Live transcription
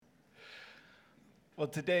Well,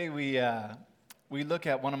 today we look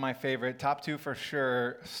at one of my favorite, top two for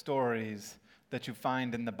sure, stories that you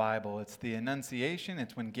find in the Bible. It's the Annunciation.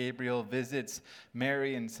 It's when Gabriel visits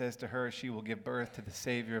Mary and says to her she will give birth to the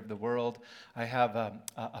Savior of the world. I have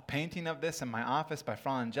a painting of this in my office by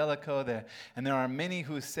Fra Angelico, and there are many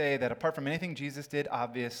who say that apart from anything Jesus did,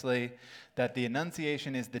 obviously, that the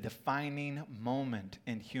Annunciation is the defining moment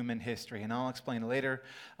in human history. And I'll explain later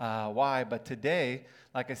why, but today,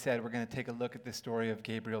 like I said, we're going to take a look at the story of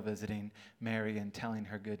Gabriel visiting Mary and telling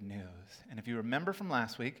her good news. And if you remember from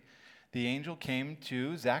last week, the angel came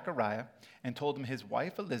to Zechariah and told him his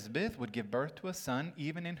wife Elizabeth would give birth to a son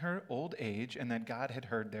even in her old age, and that God had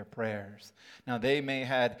heard their prayers. Now they may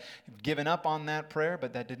had given up on that prayer,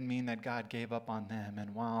 but that didn't mean that God gave up on them.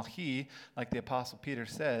 And while he, like the Apostle Peter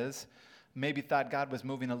says, maybe thought God was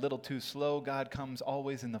moving a little too slow, God comes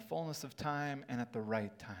always in the fullness of time and at the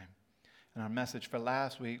right time. And our message for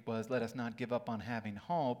last week was, let us not give up on having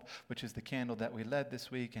hope, which is the candle that we lit this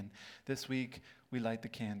week. And this week, we light the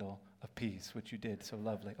candle of peace, which you did so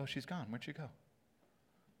lovely. Oh, she's gone. Where'd she go?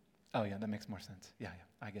 Oh, yeah, that makes more sense. Yeah,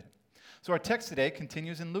 I get it. So our text today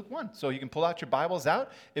continues in Luke 1. So you can pull out your Bibles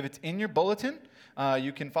out. If it's in your bulletin,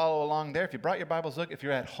 you can follow along there. If you brought your Bibles, look. If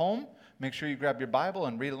you're at home, make sure you grab your Bible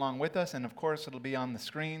and read along with us. And, of course, it'll be on the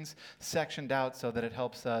screens, sectioned out so that it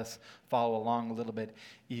helps us follow along a little bit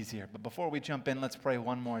easier. But before we jump in, let's pray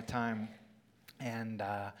one more time. And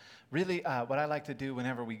really what I like to do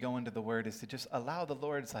whenever we go into the Word is to just allow the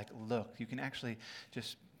Lord's look. You can actually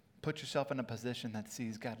just put yourself in a position that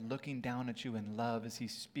sees God looking down at you in love as he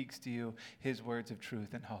speaks to you his words of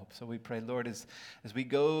truth and hope. So we pray, Lord, as we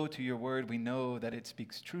go to your word, we know that it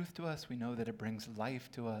speaks truth to us. We know that it brings life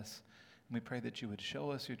to us. And we pray that you would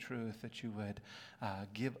show us your truth, that you would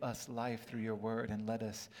give us life through your word, and let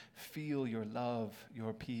us feel your love,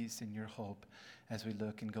 your peace, and your hope as we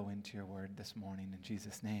look and go into your word this morning. In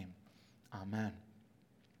Jesus' name, amen.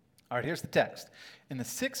 All right, here's the text. In the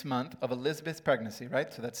 6th month of Elizabeth's pregnancy,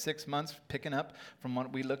 right? So that's 6 months, picking up from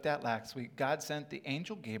what we looked at last week. God sent the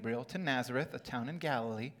angel Gabriel to Nazareth, a town in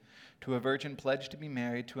Galilee, to a virgin pledged to be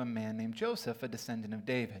married to a man named Joseph, a descendant of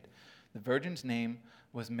David. The virgin's name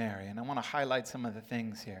was Mary. And I want to highlight some of the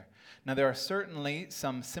things here. Now, there are certainly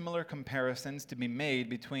some similar comparisons to be made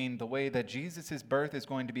between the way that Jesus' birth is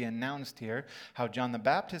going to be announced here, how John the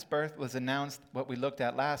Baptist's birth was announced, what we looked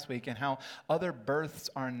at last week, and how other births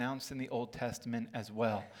are announced in the Old Testament as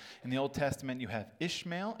well. In the Old Testament, you have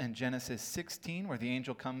Ishmael in Genesis 16, where the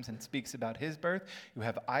angel comes and speaks about his birth. You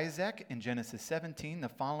have Isaac in Genesis 17, the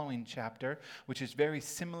following chapter, which is very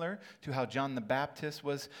similar to how John the Baptist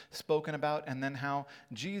was spoken about, and then how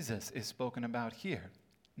Jesus is spoken about here.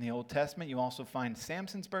 In the Old Testament, you also find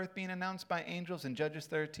Samson's birth being announced by angels in Judges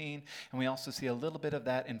 13, and we also see a little bit of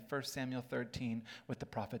that in 1 Samuel 13 with the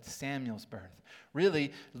prophet Samuel's birth.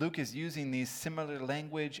 Really, Luke is using these similar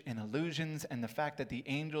language and allusions and the fact that the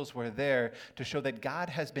angels were there to show that God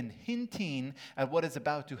has been hinting at what is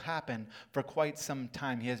about to happen for quite some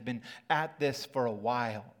time. He has been at this for a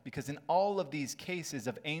while, because in all of these cases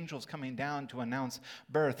of angels coming down to announce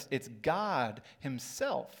births, it's God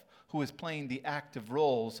himself who is playing the active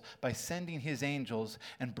roles by sending his angels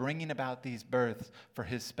and bringing about these births for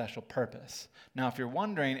his special purpose. Now, if you're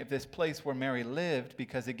wondering if this place where Mary lived,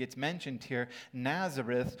 because it gets mentioned here,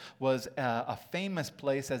 Nazareth was a famous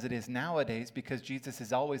place as it is nowadays, because Jesus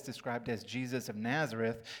is always described as Jesus of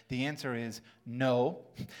Nazareth, the answer is no.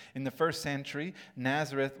 In the 1st century,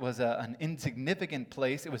 Nazareth was an insignificant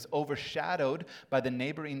place. It was overshadowed by the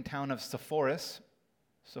neighboring town of Sephora,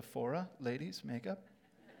 ladies, makeup?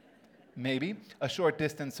 Maybe, a short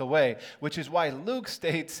distance away, which is why Luke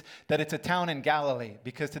states that it's a town in Galilee,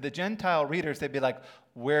 because to the Gentile readers, they'd be like,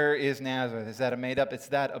 where is Nazareth? Is that a made up? It's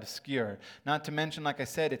that obscure. Not to mention, like I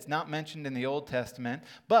said, it's not mentioned in the Old Testament,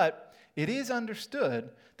 but it is understood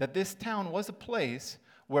that this town was a place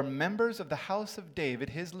where members of the house of David,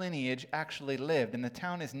 his lineage, actually lived. And the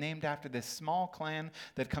town is named after this small clan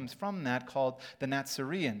that comes from that called the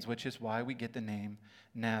Nazareans, which is why we get the name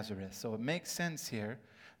Nazareth. So it makes sense here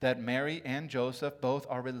that Mary and Joseph both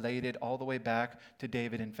are related all the way back to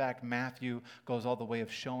David. In fact, Matthew goes all the way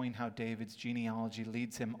of showing how David's genealogy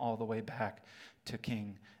leads him all the way back to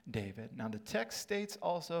King David. Now, the text states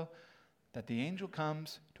also that the angel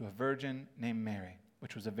comes to a virgin named Mary,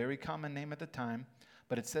 which was a very common name at the time,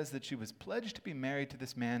 but it says that she was pledged to be married to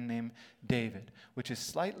this man named David, which is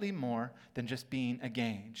slightly more than just being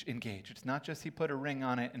engaged. It's not just he put a ring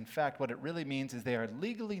on it. In fact, what it really means is they are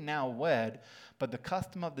legally now wed, but the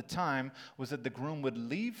custom of the time was that the groom would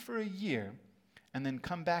leave for a year and then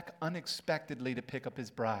come back unexpectedly to pick up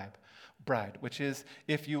his bride, which is,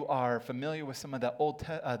 if you are familiar with some of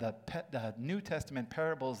the New Testament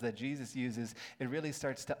parables that Jesus uses, it really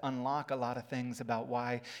starts to unlock a lot of things about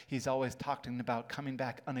why he's always talking about coming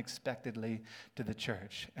back unexpectedly to the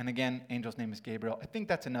church. And again, angel's name is Gabriel. I think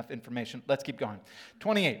that's enough information. Let's keep going.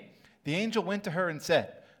 28. The angel went to her and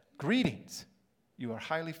said, "Greetings, you are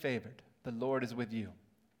highly favored. The Lord is with you."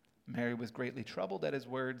 Mary was greatly troubled at his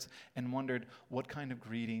words and wondered what kind of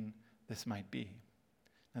greeting this might be.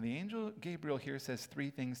 Now, the angel Gabriel here says three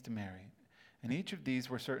things to Mary, and each of these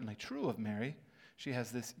were certainly true of Mary. She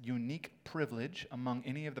has this unique privilege among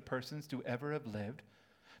any of the persons to ever have lived,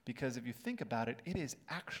 because if you think about it, it is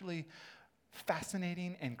actually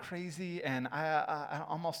fascinating and crazy and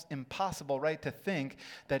almost impossible, right, to think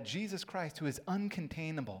that Jesus Christ, who is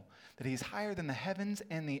uncontainable, that he's higher than the heavens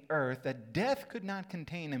and the earth, that death could not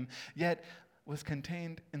contain him, yet was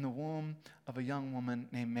contained in the womb of a young woman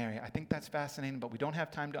named Mary. I think that's fascinating, but we don't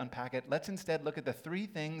have time to unpack it. Let's instead look at the three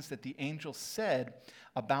things that the angel said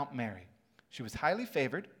about Mary. She was highly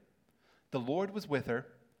favored, the Lord was with her,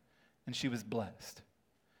 and she was blessed.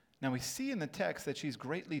 Now, we see in the text that she's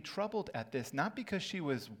greatly troubled at this, not because she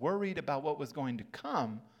was worried about what was going to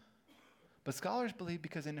come, but scholars believe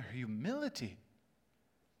because in her humility,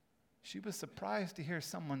 she was surprised to hear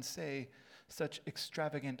someone say such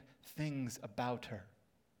extravagant things about her,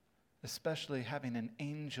 especially having an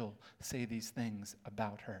angel say these things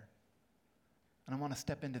about her. And I want to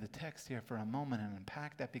step into the text here for a moment and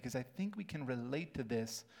unpack that, because I think we can relate to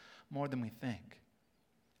this more than we think.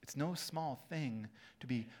 It's no small thing to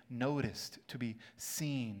be noticed, to be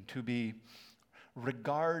seen, to be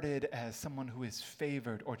regarded as someone who is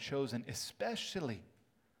favored or chosen, especially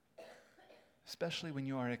when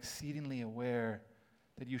you are exceedingly aware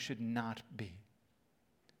that you should not be.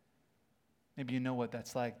 Maybe you know what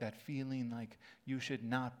that's like, that feeling like you should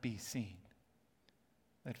not be seen.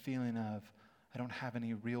 That feeling of, I don't have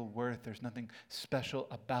any real worth, there's nothing special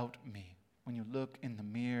about me. When you look in the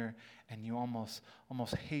mirror and you almost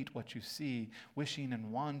hate what you see, wishing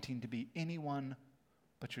and wanting to be anyone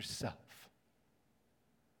but yourself.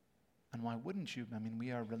 And why wouldn't you? I mean,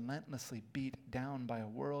 we are relentlessly beat down by a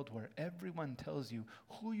world where everyone tells you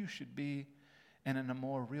who you should be, and in a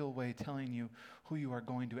more real way telling you who you are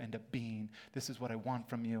going to end up being. This is what I want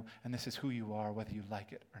from you, and this is who you are, whether you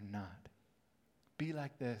like it or not. Be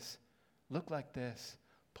like this, look like this,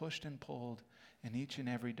 pushed and pulled in each and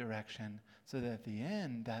every direction, so that at the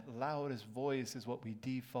end, that loudest voice is what we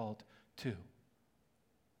default to.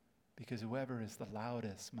 Because whoever is the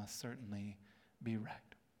loudest must certainly be right.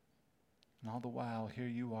 And all the while, here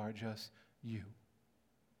you are, just you.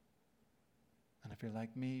 And if you're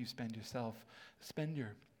like me, you spend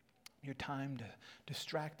your time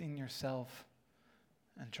distracting yourself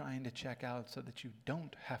and trying to check out so that you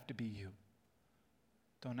don't have to be you.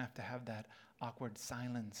 Don't have to have that awkward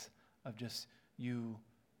silence of just you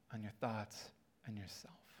and your thoughts and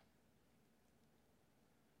yourself.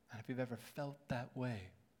 And if you've ever felt that way,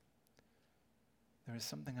 there is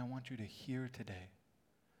something I want you to hear today.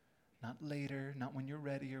 Not later, not when you're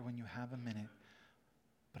ready or when you have a minute,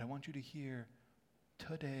 but I want you to hear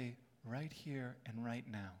today, right here and right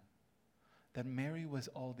now, that Mary was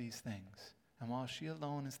all these things. And while she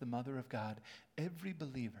alone is the mother of God, every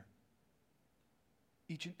believer,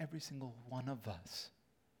 each and every single one of us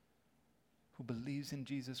who believes in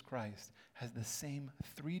Jesus Christ has the same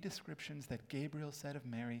three descriptions that Gabriel said of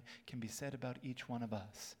Mary can be said about each one of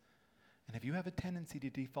us. And if you have a tendency to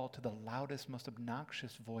default to the loudest, most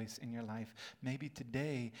obnoxious voice in your life, maybe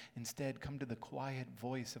today instead come to the quiet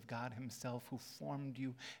voice of God himself, who formed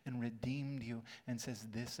you and redeemed you and says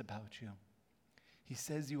this about you. He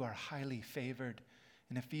says you are highly favored.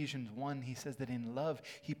 In Ephesians 1, he says that in love,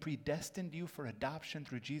 he predestined you for adoption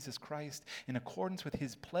through Jesus Christ in accordance with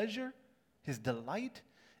his pleasure, his delight,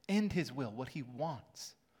 and his will, what he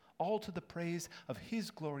wants, all to the praise of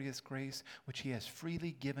his glorious grace, which he has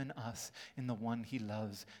freely given us in the one he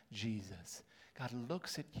loves, Jesus. God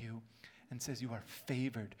looks at you and says you are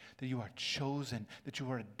favored, that you are chosen, that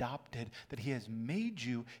you are adopted, that he has made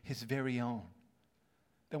you his very own.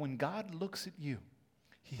 That when God looks at you,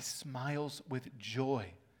 he smiles with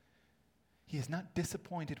joy. He is not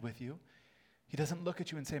disappointed with you. He doesn't look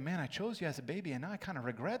at you and say, man, I chose you as a baby and now I kind of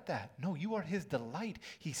regret that. No, you are his delight.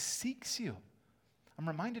 He seeks you. I'm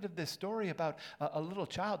reminded of this story about a little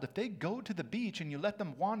child. If they go to the beach and you let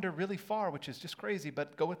them wander really far, which is just crazy,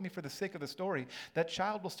 but go with me for the sake of the story, that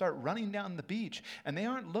child will start running down the beach, and they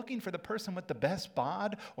aren't looking for the person with the best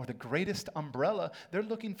bod or the greatest umbrella. They're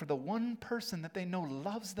looking for the one person that they know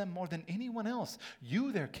loves them more than anyone else.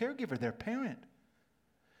 You, their caregiver, their parent.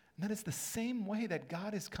 And that is the same way that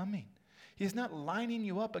God is coming. He is not lining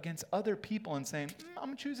you up against other people and saying,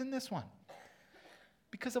 I'm choosing this one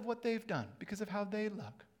because of what they've done, because of how they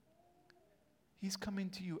look. He's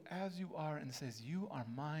coming to you as you are and says, you are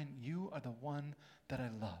mine, you are the one that I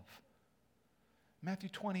love. Matthew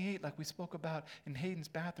 28, like we spoke about in Hayden's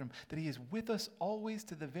bathroom, that he is with us always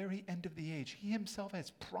to the very end of the age. He himself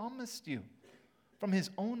has promised you from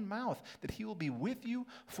his own mouth that he will be with you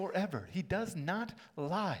forever. He does not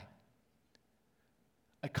lie.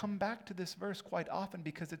 I come back to this verse quite often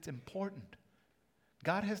because it's important.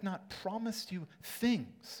 God has not promised you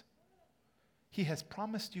things. He has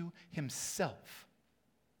promised you himself.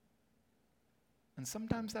 And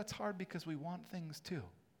sometimes that's hard because we want things too.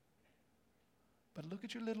 But look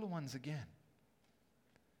at your little ones again.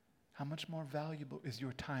 How much more valuable is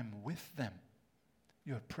your time with them,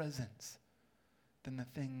 your presence, than the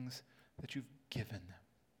things that you've given them?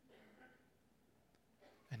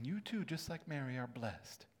 And you too, just like Mary, are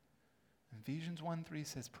blessed. Ephesians 1:3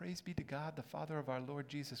 says, praise be to God, the Father of our Lord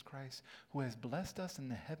Jesus Christ, who has blessed us in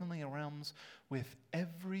the heavenly realms with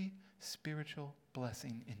every spiritual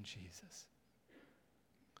blessing in Jesus.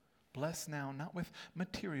 Blessed now, not with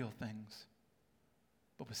material things,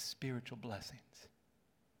 but with spiritual blessings.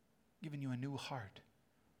 Giving you a new heart.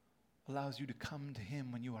 Allows you to come to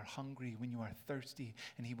him when you are hungry, when you are thirsty,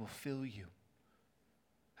 and he will fill you.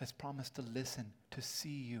 Has promised to listen, to see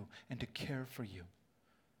you, and to care for you.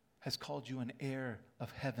 Has called you an heir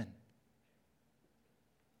of heaven.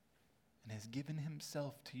 And has given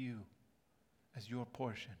himself to you as your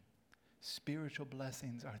portion. Spiritual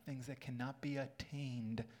blessings are things that cannot be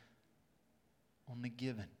attained, only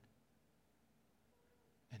given.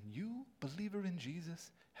 And you, believer in Jesus,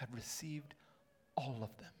 have received all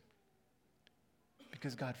of them.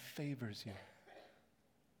 Because God favors you.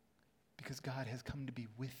 Because God has come to be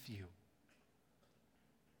with you.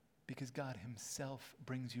 Because God himself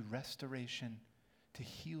brings you restoration to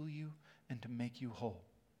heal you and to make you whole.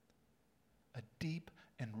 A deep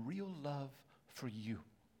and real love for you.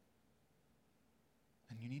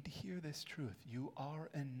 And you need to hear this truth. You are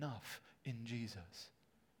enough in Jesus.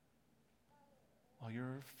 All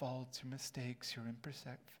your faults, your mistakes, your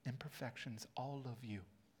imperfections, all of you.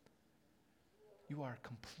 You are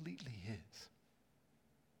completely his.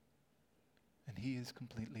 And he is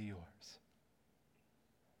completely yours.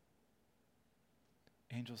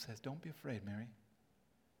 Angel says, don't be afraid, Mary.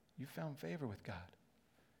 You found favor with God.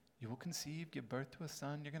 You will conceive, give birth to a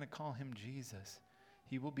son. You're going to call him Jesus.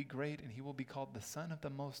 He will be great, and he will be called the Son of the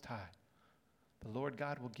Most High. The Lord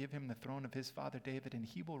God will give him the throne of his father David, and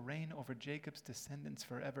he will reign over Jacob's descendants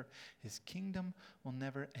forever. His kingdom will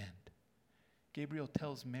never end. Gabriel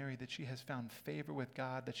tells Mary that she has found favor with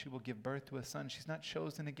God, that she will give birth to a son. She's not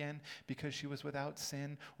chosen again because she was without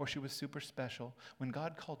sin or she was super special. When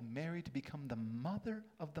God called Mary to become the mother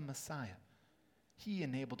of the Messiah, he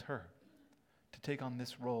enabled her to take on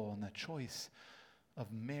this role, and the choice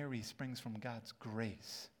of Mary springs from God's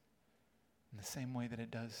grace in the same way that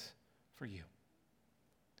it does for you.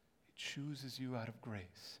 It chooses you out of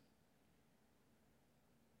grace.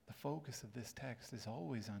 The focus of this text is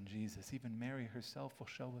always on Jesus. Even Mary herself will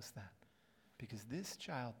show us that. Because this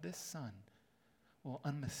child, this son, will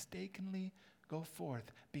unmistakably go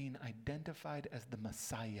forth being identified as the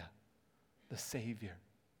Messiah, the Savior.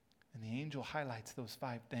 And the angel highlights those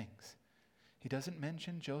 5 things. He doesn't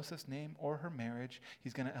mention Joseph's name or her marriage.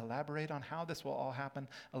 He's going to elaborate on how this will all happen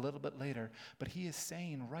a little bit later. But he is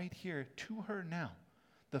saying right here to her now,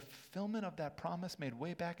 the fulfillment of that promise made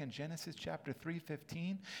way back in Genesis chapter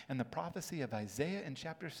 3:15 and the prophecy of Isaiah in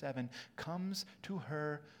chapter 7 comes to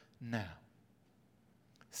her now.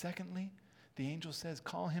 Secondly, the angel says,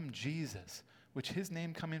 call him Jesus, which his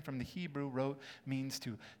name coming from the Hebrew means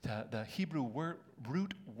the Hebrew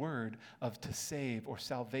root word of to save or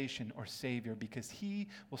salvation or savior, because he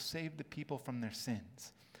will save the people from their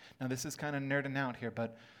sins. Now this is kind of nerding out here,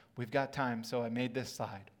 but we've got time, so I made this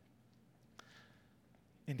slide.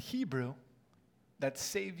 In Hebrew, that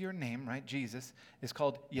Savior name, right, Jesus, is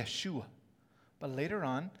called Yeshua. But later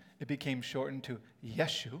on, it became shortened to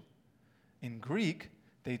Yeshu. In Greek,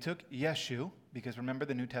 they took Yeshu, because remember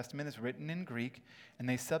the New Testament is written in Greek, and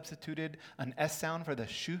they substituted an S sound for the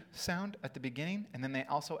shu sound at the beginning, and then they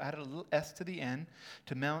also added a little S to the end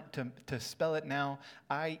to spell it now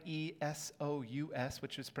I-E-S-O-U-S,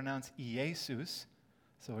 which is pronounced Iesus.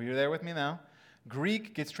 So you're there with me now.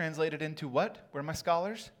 Greek gets translated into what? Where are my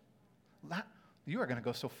scholars? You are going to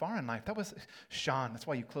go so far in life. That was Sean. That's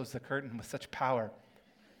why you closed the curtain with such power.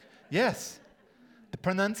 Yes. The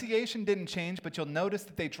pronunciation didn't change, but you'll notice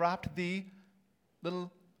that they dropped the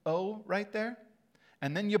little O right there.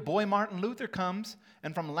 And then your boy Martin Luther comes,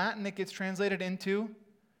 and from Latin it gets translated into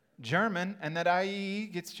German, and that IE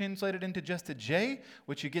gets translated into just a J,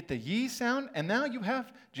 which you get the ye sound, and now you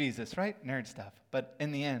have Jesus, right? Nerd stuff. But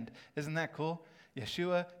in the end, isn't that cool?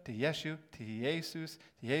 Yeshua to Yeshu to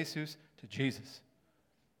Jesus to Jesus.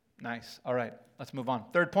 Nice. All right, let's move on.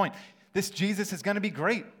 Third point. This Jesus is going to be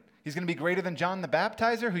great. He's going to be greater than John the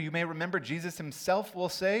Baptizer, who you may remember Jesus himself will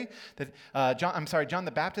say that, John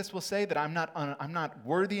the Baptist will say that I'm not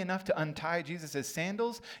worthy enough to untie Jesus'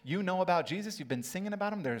 sandals. You know about Jesus. You've been singing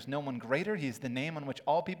about him. There's no one greater. He's the name on which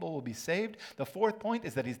all people will be saved. The fourth point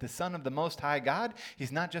is that he's the Son of the Most High God.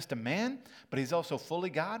 He's not just a man, but he's also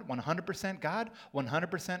fully God,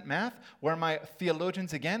 100% math. Where are my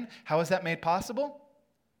theologians again? How is that made possible?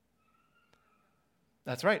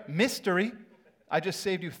 That's right, mystery. I just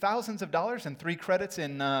saved you thousands of dollars and 3 credits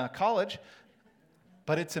in college,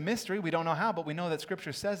 but it's a mystery. We don't know how, but we know that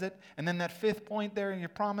Scripture says it. And then that fifth point there in your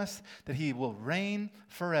promise, that he will reign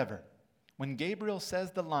forever. When Gabriel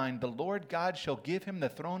says the line, the Lord God shall give him the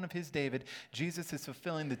throne of his David, Jesus is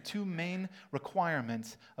fulfilling the 2 main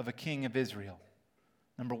requirements of a king of Israel.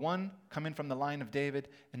 Number 1, coming from the line of David,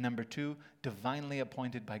 and number 2, divinely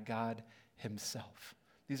appointed by God himself.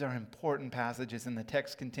 These are important passages, and the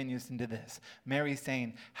text continues into this. Mary's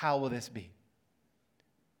saying, how will this be?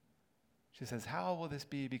 She says, how will this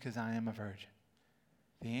be because I am a virgin?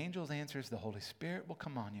 The angel's answers, the Holy Spirit will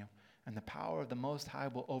come on you, and the power of the Most High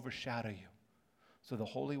will overshadow you. So the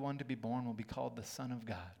Holy One to be born will be called the Son of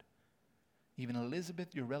God. Even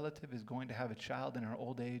Elizabeth, your relative, is going to have a child in her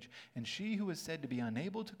old age, and she who is said to be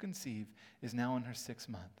unable to conceive is now in her 6th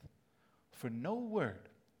month. For no word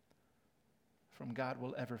from God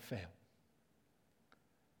will ever fail.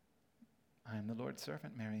 I am the Lord's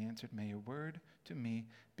servant, Mary answered. May your word to me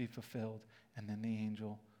be fulfilled. And then the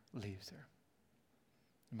angel leaves her.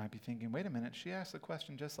 You might be thinking, wait a minute, she asked the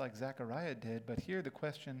question just like Zechariah did, but here the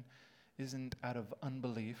question isn't out of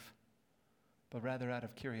unbelief, but rather out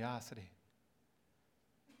of curiosity.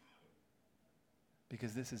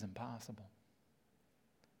 Because this is impossible.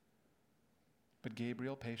 But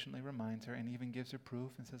Gabriel patiently reminds her and even gives her proof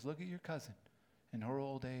and says, look at your cousin. In her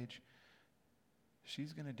old age,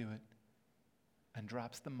 she's going to do it, and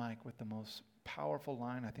drops the mic with the most powerful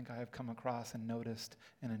line I think I have come across and noticed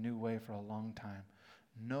in a new way for a long time.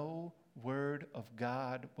 No word of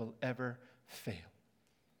God will ever fail.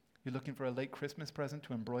 You're looking for a late Christmas present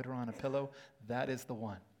to embroider on a pillow? That is the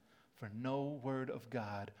one. For no word of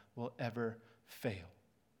God will ever fail.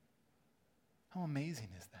 How amazing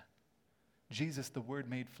is that? Jesus, the Word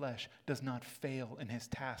made flesh, does not fail in his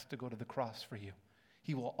task to go to the cross for you.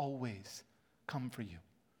 He will always come for you.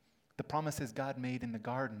 The promises God made in the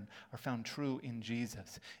garden are found true in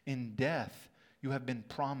Jesus. In death, you have been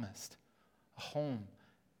promised a home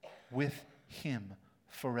with him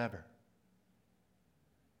forever.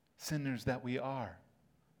 Sinners that we are,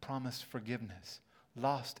 promised forgiveness.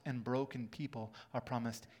 Lost and broken people are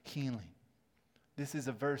promised healing. This is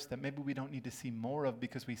a verse that maybe we don't need to see more of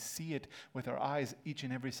because we see it with our eyes each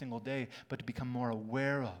and every single day, but to become more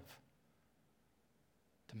aware of,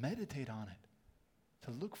 to meditate on it,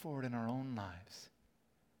 to look for it in our own lives.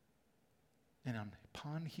 And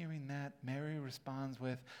upon hearing that, Mary responds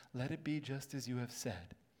with, let it be just as you have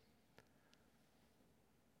said.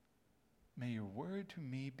 May your word to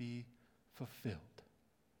me be fulfilled.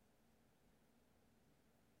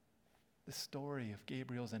 The story of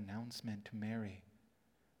Gabriel's announcement to Mary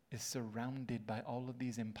is surrounded by all of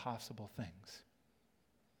these impossible things.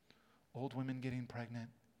 Old women getting pregnant,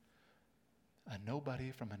 a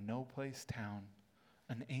nobody from a no-place town,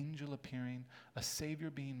 an angel appearing, a Savior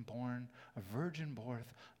being born, a virgin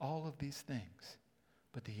birth, all of these things.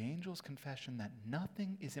 But the angel's confession that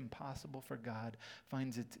nothing is impossible for God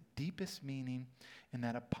finds its deepest meaning in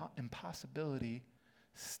that impossibility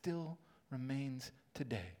still remains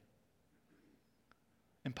today.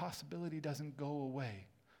 Impossibility doesn't go away,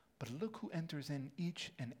 but look who enters in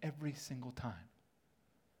each and every single time.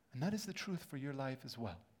 And that is the truth for your life as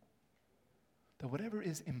well. That whatever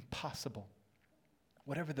is impossible,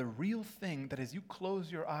 whatever the real thing that as you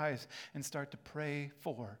close your eyes and start to pray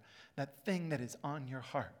for, that thing that is on your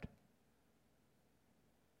heart,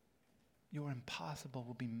 your impossible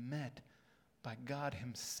will be met by God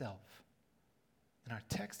himself. In our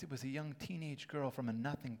text, it was a young teenage girl from a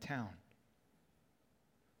nothing town.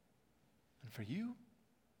 And for you,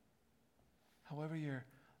 however your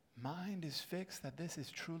mind is fixed that this is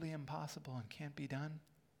truly impossible and can't be done,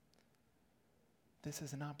 this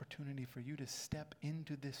is an opportunity for you to step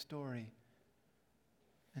into this story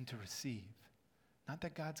and to receive. Not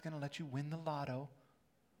that God's going to let you win the lotto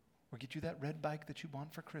or get you that red bike that you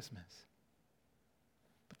want for Christmas,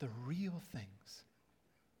 But the real things,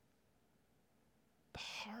 the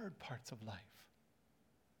hard parts of life,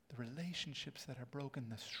 the relationships that are broken,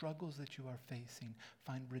 the struggles that you are facing,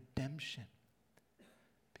 find redemption.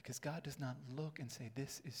 Because God does not look and say,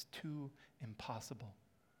 this is too impossible.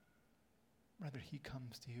 Rather, he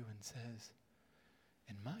comes to you and says,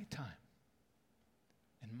 in my time,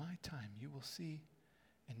 you will see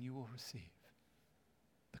and you will receive.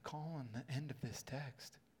 The call on the end of this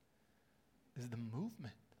text is the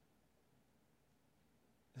movement,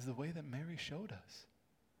 is the way that Mary showed us.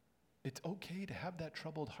 It's okay to have that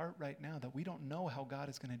troubled heart right now that we don't know how God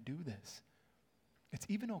is going to do this. It's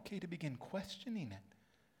even okay to begin questioning it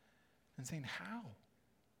and saying, how?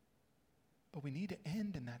 But we need to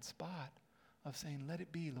end in that spot of saying, let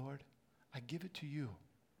it be, Lord. I give it to you.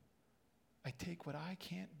 I take what I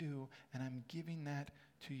can't do and I'm giving that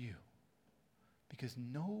to you. Because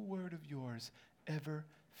no word of yours ever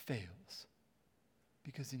fails.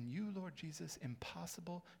 Because in you, Lord Jesus,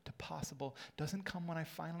 impossible to possible doesn't come when I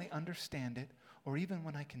finally understand it or even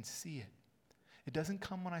when I can see it. It doesn't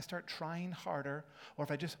come when I start trying harder or if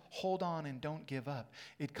I just hold on and don't give up.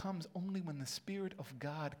 It comes only when the Spirit of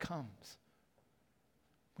God comes.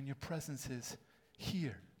 When your presence is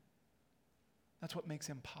here. That's what makes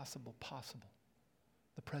impossible possible.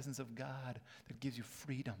 The presence of God that gives you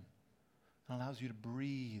freedom and allows you to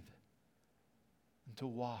breathe and to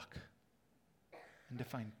walk and to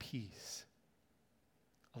find peace.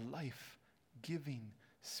 A life-giving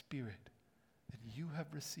Spirit that you have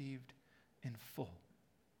received in full.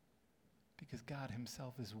 Because God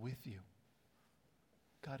himself is with you.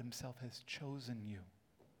 God himself has chosen you.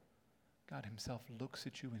 God himself looks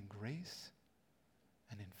at you in grace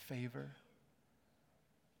and in favor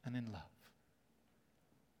and in love.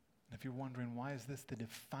 And if you're wondering, why is this the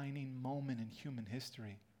defining moment in human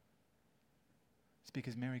history? It's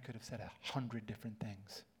because Mary could have said 100 different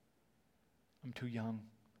things. I'm too young.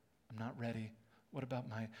 I'm not ready. What about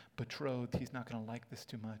my betrothed? He's not going to like this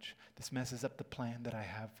too much. This messes up the plan that I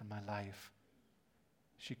have for my life.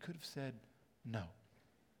 She could have said no.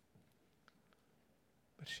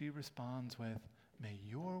 But she responds with, may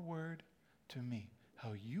your word to me,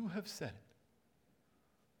 how you have said it,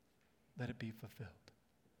 let it be fulfilled.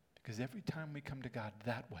 Because every time we come to God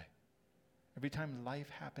that way, every time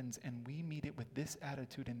life happens and we meet it with this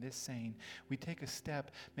attitude and this saying, we take a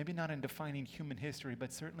step, maybe not in defining human history,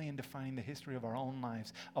 but certainly in defining the history of our own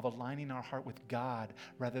lives, of aligning our heart with God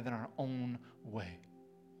rather than our own way.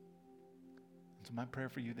 And so my prayer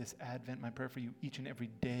for you this Advent, my prayer for you each and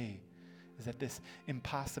every day, is that this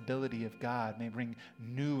impossibility of God may bring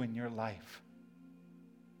new in your life.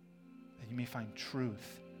 That you may find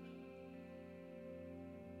truth.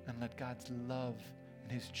 And let God's love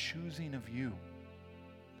and his choosing of you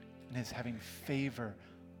and his having favor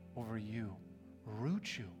over you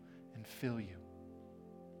root you and fill you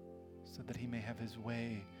so that he may have his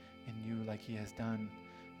way in you like he has done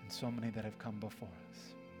in so many that have come before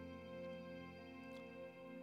us.